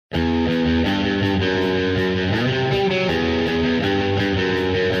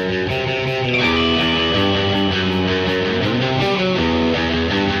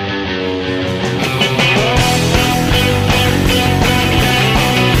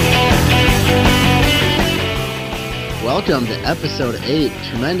Welcome to episode 8,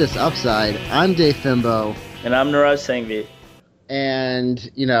 Tremendous Upside. I'm Dave Fimbo. And I'm Niraj Sangvi. And,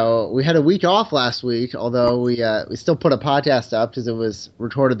 we had a week off last week, although we still put a podcast up because it was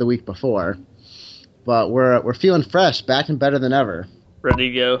recorded the week before. But we're feeling fresh, back and better than ever.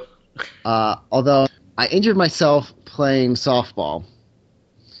 Ready to go. Although I injured myself playing softball.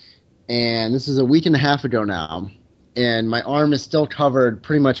 And this is a week and a half ago now. And my arm is still covered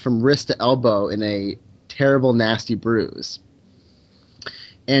pretty much from wrist to elbow in a terrible, nasty bruise.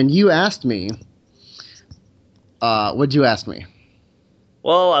 And you asked me, what'd you ask me?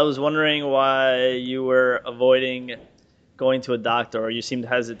 Well, I was wondering why you were avoiding going to a doctor, or you seemed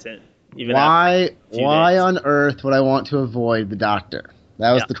hesitant. Why on earth would I want to avoid the doctor?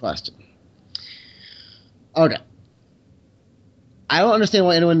 That was the question. Okay. I don't understand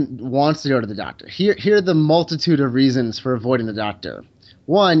why anyone wants to go to the doctor. Here are the multitude of reasons for avoiding the doctor.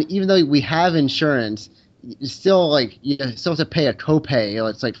 One, even though we have insurance, you still have to pay a copay.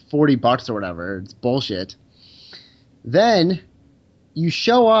 It's like $40 or whatever. It's bullshit. Then you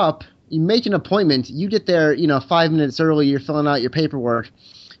show up, you make an appointment, you get there, 5 minutes early, you're filling out your paperwork.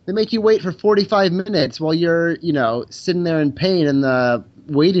 They make you wait for 45 minutes while you're, sitting there in pain in the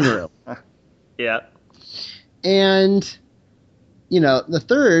waiting room. Yeah. And the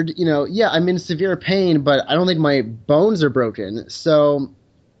third, I'm in severe pain, but I don't think my bones are broken. So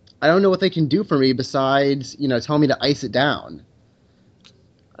I don't know what they can do for me besides, tell me to ice it down.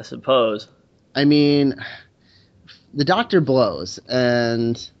 I suppose. I mean, the doctor blows,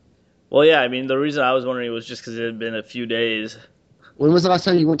 and... Well, yeah, the reason I was wondering was just because it had been a few days. When was the last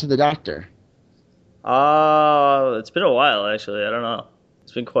time you went to the doctor? It's been a while, actually. I don't know.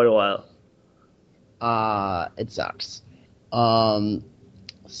 It's been quite a while. It sucks. So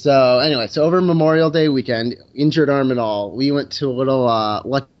over Memorial Day weekend, injured arm and all, we went to a little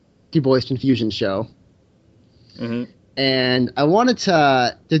Lucky Boys Confusion show. Mm-hmm. And I wanted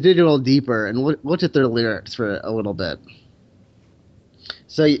to dig a little deeper and look at their lyrics for a little bit.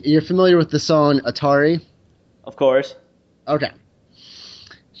 So you're familiar with the song Atari? Of course. Okay.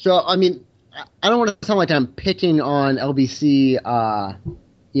 So, I don't want to sound like I'm picking on LBC,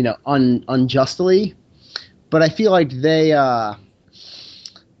 unjustly, but I feel like I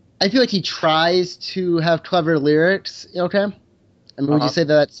feel like he tries to have clever lyrics, okay? Would you say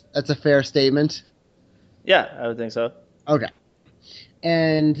that's a fair statement? Yeah, I would think so. Okay.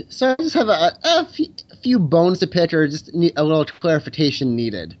 And so I just have a few bones to pick, or just a little clarification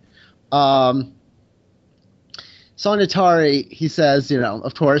needed. Song Atari, he says,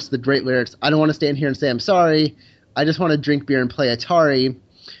 of course, the great lyrics, I don't want to stand here and say I'm sorry. I just want to drink beer and play Atari.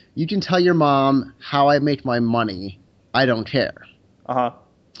 You can tell your mom how I make my money. I don't care. Uh-huh.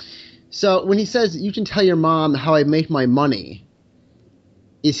 So when he says, you can tell your mom how I make my money,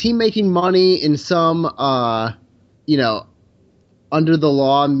 is he making money in some, under the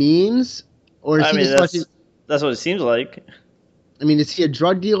law means? Or is he just that's what it seems like. Is he a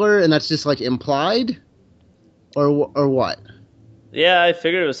drug dealer and that's just, implied? Or what? Yeah, I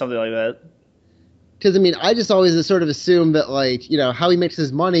figured it was something like that. Because, I just always sort of assumed that, how he makes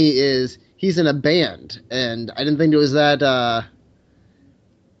his money is he's in a band. And I didn't think it was that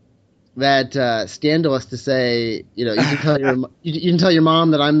scandalous to say, you can tell your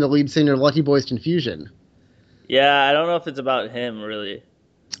mom that I'm the lead singer of Lucky Boys Confusion. Yeah, I don't know if it's about him, really.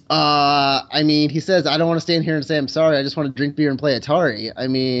 He says, I don't want to stand here and say I'm sorry. I just want to drink beer and play Atari.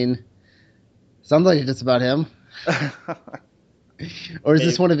 Sounds like it's about him. Or is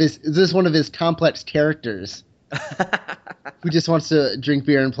this one of his complex characters who just wants to drink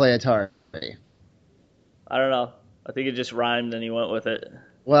beer and play Atari? I don't know. I think it just rhymed and he went with it.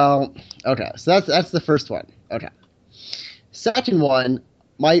 Well, okay. So that's the first one. Okay. Second one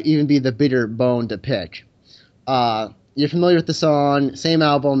might even be the bigger bone to pick. You're familiar with the song, same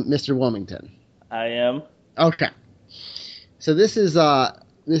album, Mr. Wilmington? I am. Okay. So this is the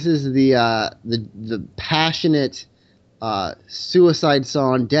passionate suicide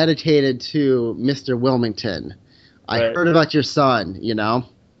song dedicated to Mr. Wilmington. Right. I heard about your son,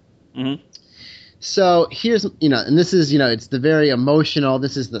 Mm-hmm. So here's, and this is, it's the very emotional,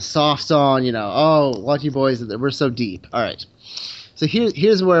 this is the soft song, oh, Lucky Boys, we're so deep. All right. So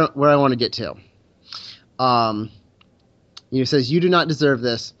here's where I want to get to. It says, you do not deserve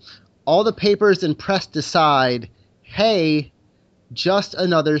this. All the papers and press decide, hey, just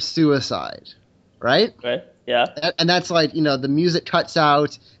another suicide. Right? Right. Yeah. And that's the music cuts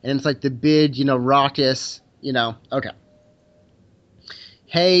out, and it's the big, raucous, okay.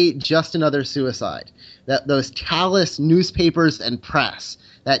 Hey, just another suicide. Those callous newspapers and press,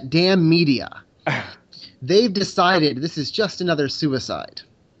 that damn media, they've decided this is just another suicide.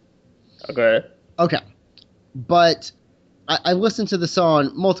 Okay. Okay. But I listened to the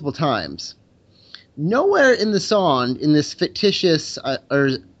song multiple times. Nowhere in the song, in this fictitious, or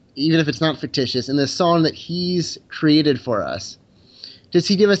even if it's not fictitious, in this song that he's created for us, does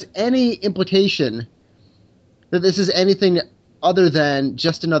he give us any implication that this is anything other than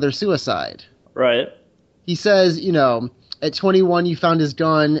just another suicide? Right. He says, at 21 you found his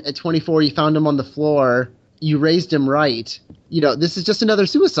gun, at 24 you found him on the floor, you raised him right. This is just another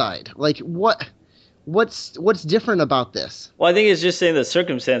suicide. Like, what's different about this? Well, I think it's just saying the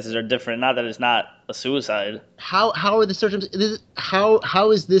circumstances are different, not that it's not a suicide. How are the circumstances?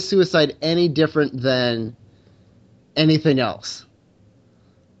 How is this suicide any different than anything else?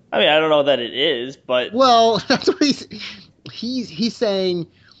 I mean, I don't know that it is, but well, that's what he's saying.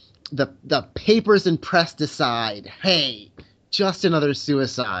 The papers and press decide. Hey, just another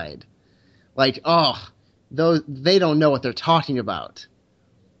suicide. Like, they don't know what they're talking about.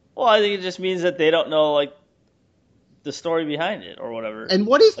 Well, I think it just means that they don't know, like, the story behind it or whatever. And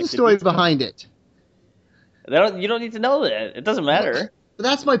what is the story behind it? You don't need to know that. It doesn't matter. But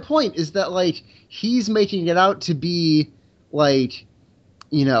that's my point, is that, like, he's making it out to be, like,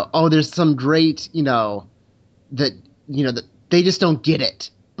 there's some great, that they just don't get it.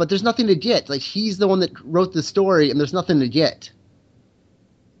 But there's nothing to get. Like, he's the one that wrote the story, and there's nothing to get.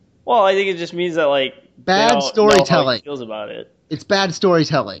 Well, I think it just means that, like, bad storytelling. Know how he feels about it. It's bad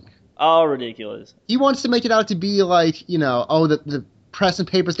storytelling. Oh, ridiculous. He wants to make it out to be like, the press and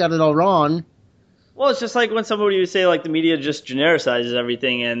papers got it all wrong. Well, it's just like when somebody would say, like, the media just genericizes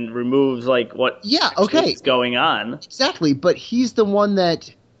everything and removes, like, what is going on. Exactly, but he's the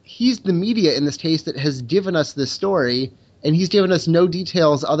media in this case that has given us this story, and he's given us no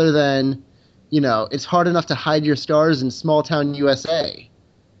details other than, it's hard enough to hide your stars in small-town USA.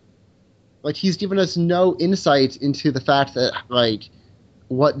 Like, he's given us no insight into the fact that, like,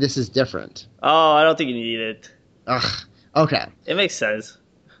 what this is different. Oh, I don't think you need it. Ugh, okay. It makes sense.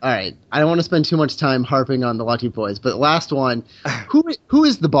 All right. I don't want to spend too much time harping on the Lucky Boys, but last one. Who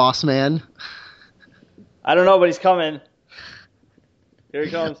is the boss man? I don't know, but he's coming. Here he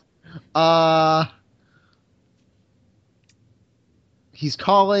comes. He's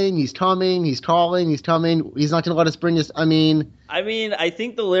calling, he's coming, he's calling, he's coming. He's not going to let us bring this. I mean, I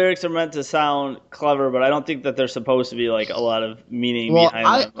think the lyrics are meant to sound clever, but I don't think that they're supposed to be, like, a lot of meaning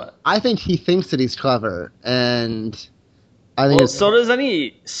behind them. I think he thinks that he's clever, and I think so does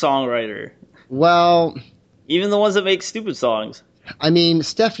any songwriter. Well, even the ones that make stupid songs. I mean,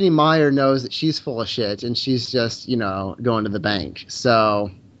 Stephanie Meyer knows that she's full of shit, and she's just, going to the bank. So,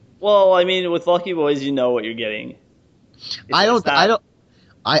 well, I mean, with Lucky Boys, you know what you're getting.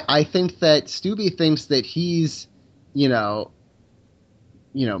 I think that Stubby thinks that he's,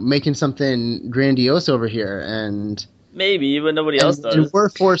 making something grandiose over here, and maybe, but nobody else does. And we're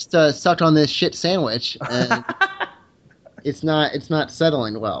forced to suck on this shit sandwich, and it's not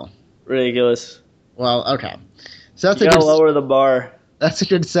settling well. Ridiculous. Well, okay, so that's you gotta lower the bar. That's a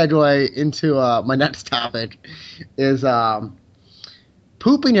good segue into my next topic, is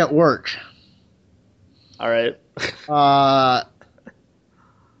pooping at work. All right.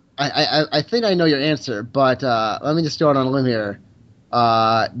 I think I know your answer, but let me just go out on a limb here.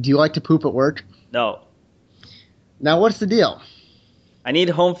 Do you like to poop at work? No. Now, what's the deal? I need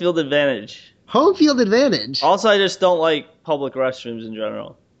home field advantage. Home field advantage? Also, I just don't like public restrooms in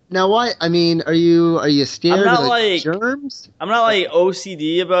general. Now, why? I mean, are you scared of germs? I'm not like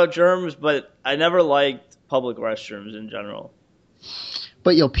OCD about germs, but I never liked public restrooms in general.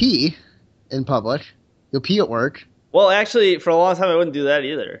 But you'll pee in public. You'll pee at work. Well, actually, for a long time, I wouldn't do that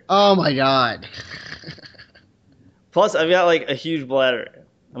either. Oh, my God. Plus, I've got, like, a huge bladder.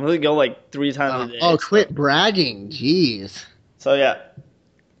 I'm going to go, like, 3 times a day. Oh, quit bragging. Jeez. So, yeah.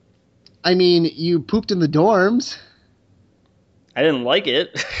 I mean, you pooped in the dorms. I didn't like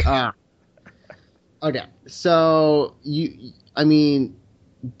it. Okay. So,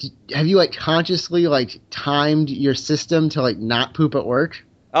 have you, like, consciously, like, timed your system to, like, not poop at work?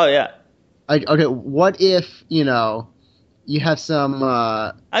 Oh, yeah. Okay, what if, you have some...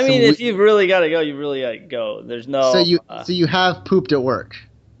 if you've really got to go, you really got to go. There's no... So you have pooped at work?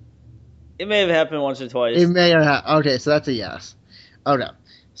 It may have happened once or twice. It may have... Okay, so that's a yes. Okay.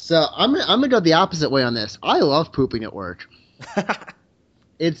 So I'm gonna go the opposite way on this. I love pooping at work.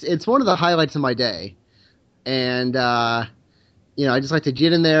 It's one of the highlights of my day. And, I just like to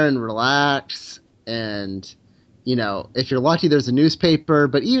get in there and relax and... if you're lucky, there's a newspaper,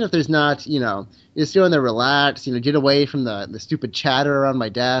 but even if there's not, you're just going there, relax, get away from the stupid chatter around my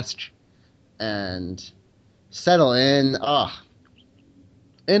desk and settle in.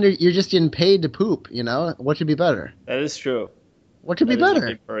 And you're just getting paid to poop, what could be better? That is true. What could be better? A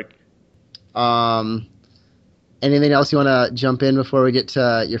big perk. Anything else you want to jump in before we get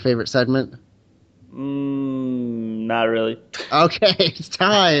to your favorite segment? Not really. Okay, it's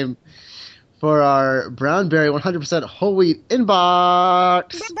time for our Brownberry 100% whole wheat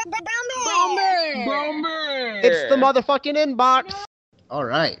inbox. Brownberry. It's the motherfucking inbox. All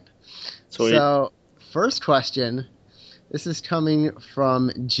right. Sweet. So, first question. This is coming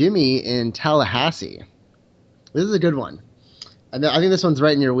from Jimmy in Tallahassee. This is a good one. I think this one's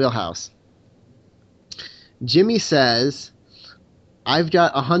right in your wheelhouse. Jimmy says, I've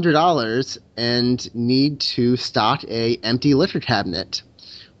got $100 and need to stock a empty liquor cabinet.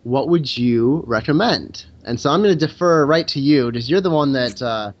 What would you recommend? And so I'm going to defer right to you because you're the one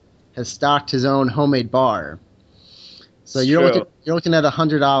that has stocked his own homemade bar. So you're looking at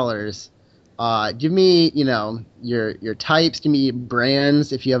 $100. Give me, your types. Give me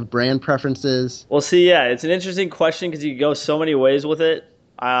brands if you have brand preferences. Well, see, yeah, it's an interesting question because you can go so many ways with it.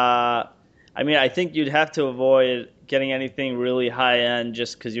 I think you'd have to avoid getting anything really high end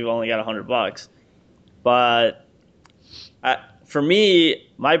just because you've only got $100. But for me,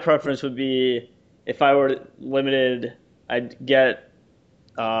 my preference would be if I were limited, I'd get,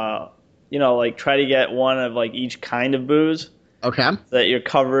 try to get one of like each kind of booze. Okay. So that you're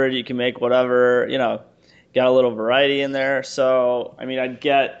covered, you can make whatever, got a little variety in there. So, I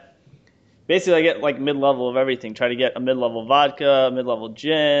get like mid-level of everything. Try to get a mid-level vodka, a mid-level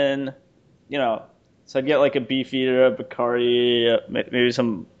gin, So I'd get like a Beefeater, a Bacardi, maybe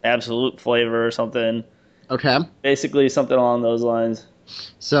some Absolute flavor or something. Okay. Basically something along those lines.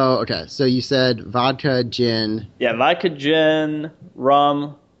 So you said vodka, gin. Yeah, vodka, gin,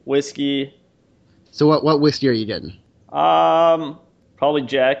 rum, whiskey. So what whiskey are you getting? Probably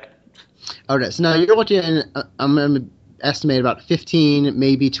Jack. Okay, so now you're looking at, I'm going to estimate about 15,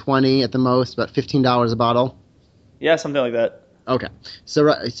 maybe 20 at the most, about $15 a bottle. Yeah, something like that. Okay, so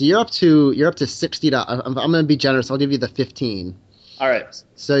you're up to $60. I'm going to be generous. I'll give you the 15. All right.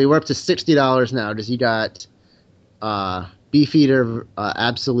 So you're up to $60 now because you got Beefeater,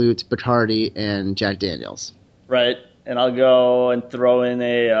 Absolute, Bacardi, and Jack Daniels. Right, and I'll go and throw in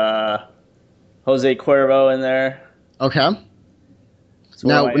a Jose Cuervo in there. Okay. So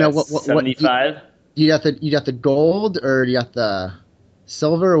now what 75? You got the gold or you got the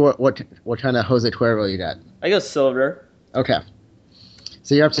silver? Or what kind of Jose Cuervo you got? I go silver. Okay.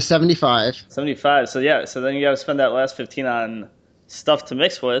 So you're up to 75. 75. So yeah, so then you got to spend that last 15 on stuff to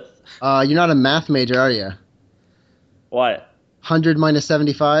mix with. You're not a math major, are you? Why? 100 minus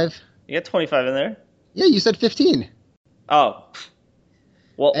 75? You got 25 in there? Yeah, you said 15. Oh.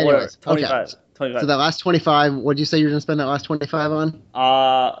 Well, anyways, 25. Okay. 25. So that last 25, what did you say you're going to spend that last 25 on?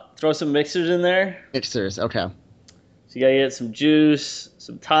 Throw some mixers in there. Mixers, okay. So you got to get some juice,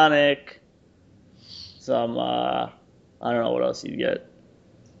 some tonic, some, I don't know what else you'd get.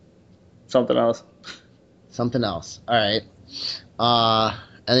 Something else. Something else. All right. And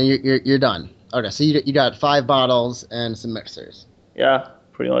then you're done. Okay, so you got 5 bottles and some mixers. Yeah,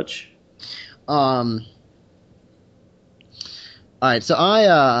 pretty much. All right, so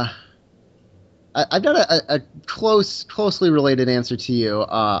I've got a closely related answer to you.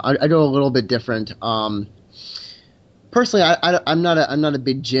 I go a little bit different. Personally, I'm not a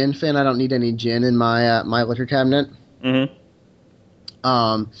big gin fan. I don't need any gin in my my liquor cabinet. Mm-hmm.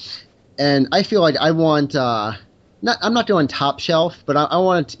 And I feel like I want I'm not going top shelf, but I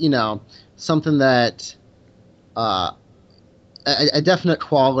want something that a definite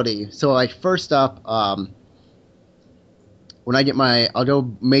quality. So like first up, when I get I'll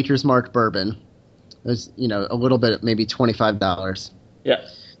go Maker's Mark bourbon. There's a little bit, maybe $25. Yeah.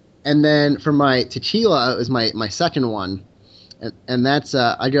 And then for my tequila is my second one, and that's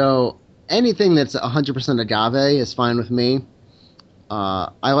I go anything that's 100% agave is fine with me.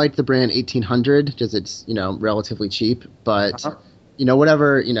 I like the brand 1800 because it's relatively cheap, but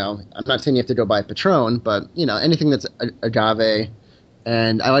whatever I'm not saying you have to go buy Patron, but anything that's agave,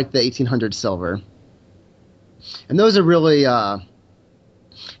 and I like the 1800 silver. And those are really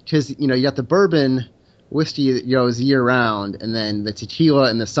because you got the bourbon whiskey that goes year round, and then the tequila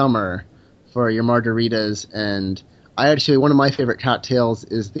in the summer for your margaritas. And one of my favorite cocktails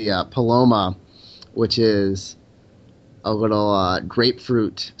is the Paloma, which is a little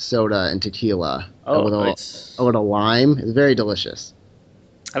grapefruit soda and tequila. Oh, nice. A little lime. It's very delicious.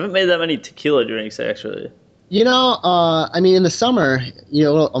 I haven't made that many tequila drinks actually. In the summer, a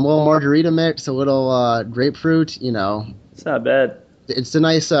little margarita mix, a little grapefruit. It's not bad. It's a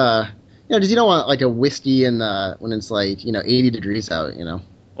nice, because you don't want like a whiskey when it's like 80 degrees out.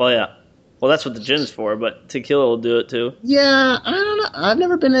 Well, yeah. Well, that's what the gin's for, but tequila will do it too. Yeah, I don't know. I've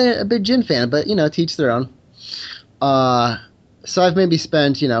never been a big gin fan, but to each their own. So I've maybe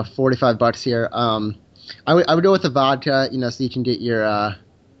spent $45 here. I would go with the vodka, so you can get your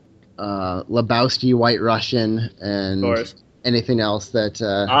Lebowski White Russian Of and course. anything else that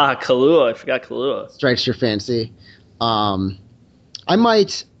Kahlua. I forgot Kahlua. strikes your fancy. I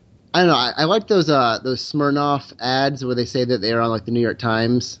might. I don't know. I like those Smirnoff ads where they say that they're on like the New York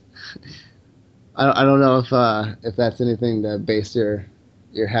Times. I don't know if that's anything to base your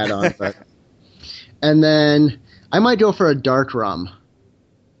hat on, but and then I might go for a dark rum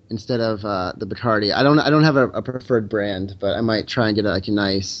instead of the Bacardi. I don't have a preferred brand, but I might try and get like a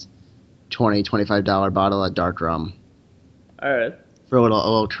nice $25 bottle of dark rum. All right. For a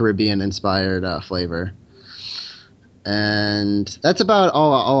little Caribbean inspired flavor. And that's about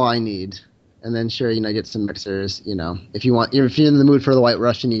all I need. And then sure, get some mixers, if you're in the mood for the White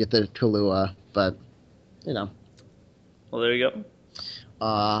Russian, you get the Kahlua, but Well, there you go.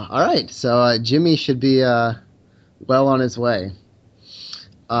 All right. So Jimmy should be well on his way.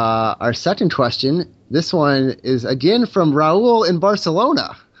 Our second question, this one is again from Raul in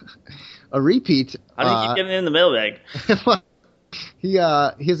Barcelona. A repeat. How do you keep getting in the mailbag? He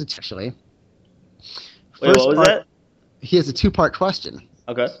has actually. Wait, what was that? He has a two-part question.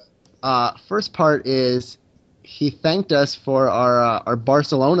 Okay. First part is he thanked us for our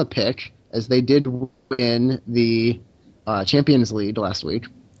Barcelona pick as they did win the Champions League last week.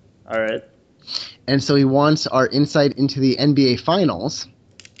 All right. And so he wants our insight into the NBA Finals,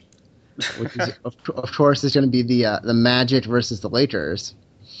 which is, of course is going to be the Magic versus the Lakers.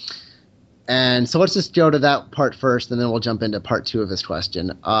 And so let's just go to that part first, and then we'll jump into part two of his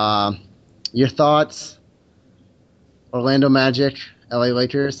question. Your thoughts? Orlando Magic, LA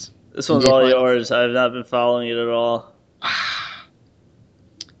Lakers. This one's all yours. I've not been following it at all.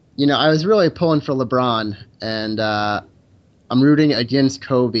 I was really pulling for LeBron, and I'm rooting against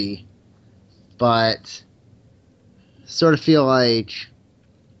Kobe, but sort of feel like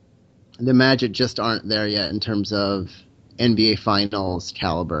the Magic just aren't there yet in terms of NBA Finals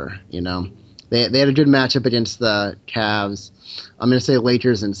caliber. They had a good matchup against the Cavs. I'm going to say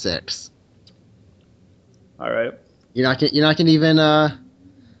Lakers in 6. All right. You're not going to even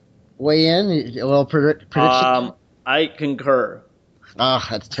weigh in? A little prediction? I concur. Oh,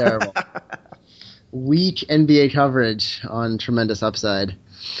 that's terrible. Weak NBA coverage on Tremendous Upside.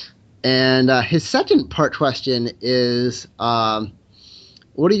 And his second part question is,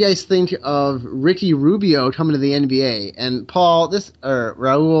 what do you guys think of Ricky Rubio coming to the NBA? And Paul, or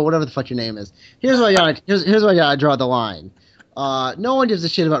Raul, whatever the fuck your name is, here's where I gotta draw the line. No one gives a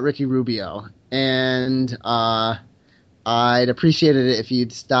shit about Ricky Rubio, and I'd appreciate it if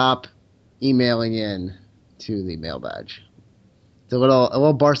you'd stop emailing in to the mailbag. It's a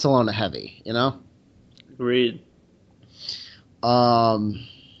little Barcelona heavy, Agreed.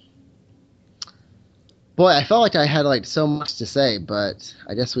 Boy, I felt like I had so much to say, but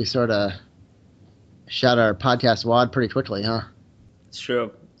I guess we sort of shot our podcast wad pretty quickly, huh? It's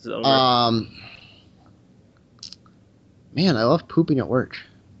true. It's over. Man, I love pooping at work.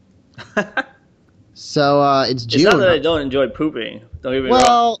 So it's June. It's not that I don't enjoy pooping. Don't get me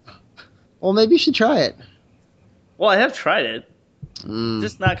wrong. Well, maybe you should try it. Well, I have tried it. It's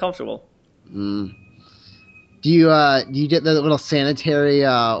just not comfortable. Do you get the little sanitary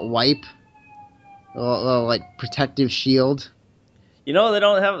wipe? Little protective shield. They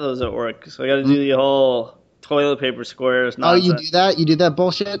don't have those at work, so I got to do the whole toilet paper squares nonsense. Oh, you do that? You do that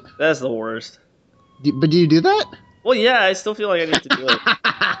bullshit? That's the worst. But do you do that? Well, yeah, I still feel like I need to do it.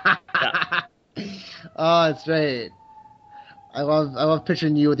 Yeah. Oh, that's great. I love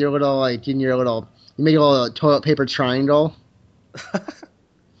picturing you with your little you make a little toilet paper triangle.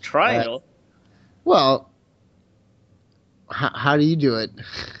 Triangle? Well, how do you do it?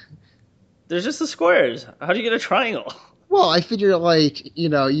 There's just the squares. How do you get a triangle? Well, I figure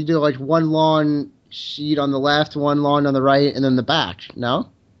you do one long sheet on the left, one long on the right, and then the back. No?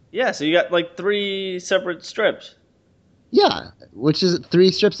 Yeah, so you got 3 separate strips. Yeah, which is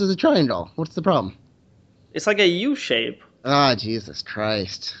 3 strips is a triangle. What's the problem? It's like a U shape. Ah, Jesus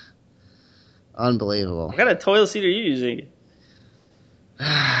Christ. Unbelievable. What kind of toilet seat are you using?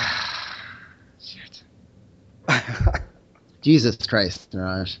 Shit. Jesus Christ,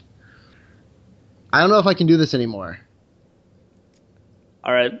 Niraj. I don't know if I can do this anymore.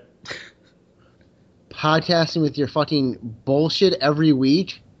 All right. Podcasting with your fucking bullshit every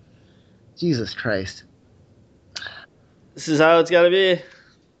week? Jesus Christ. This is how it's got to be.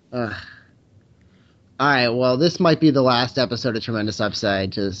 All right, well, this might be the last episode of Tremendous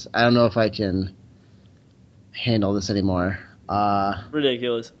Upside, because I don't know if I can handle this anymore.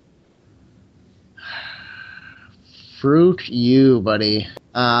 Ridiculous. Fruit you, buddy.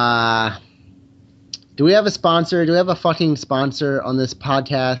 Do we have a sponsor? Do we have a fucking sponsor on this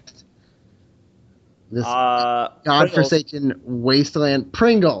podcast? This Pringles. godforsaken wasteland.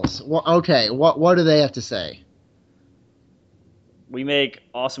 Pringles. Well, okay, what do they have to say? We make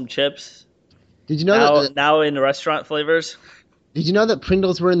awesome chips. Did you know now in restaurant flavors? Did you know that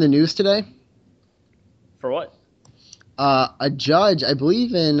Pringles were in the news today? For what? A judge, I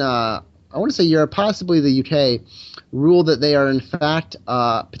believe in, I want to say Europe, possibly the UK, ruled that they are in fact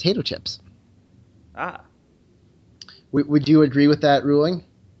potato chips. Ah. Would you agree with that ruling?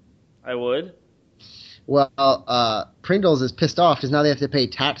 I would. Well, Pringles is pissed off because now they have to pay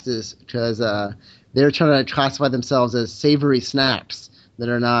taxes because they're trying to classify themselves as savory snacks that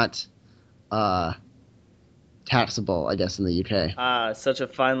are not taxable, I guess, in the UK. Ah, such a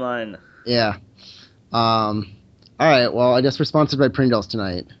fine line. Yeah. All right, well, I guess we're sponsored by Pringles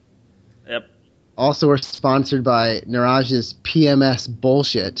tonight. Yep. Also, we're sponsored by Niraj's PMS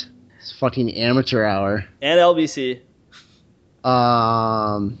bullshit. It's fucking amateur hour. And LBC.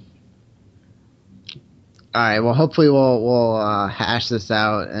 All right. Well, hopefully we'll hash this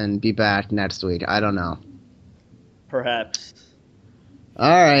out and be back next week. I don't know. Perhaps.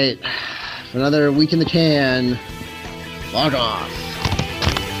 All right. Another week in the can. Log off.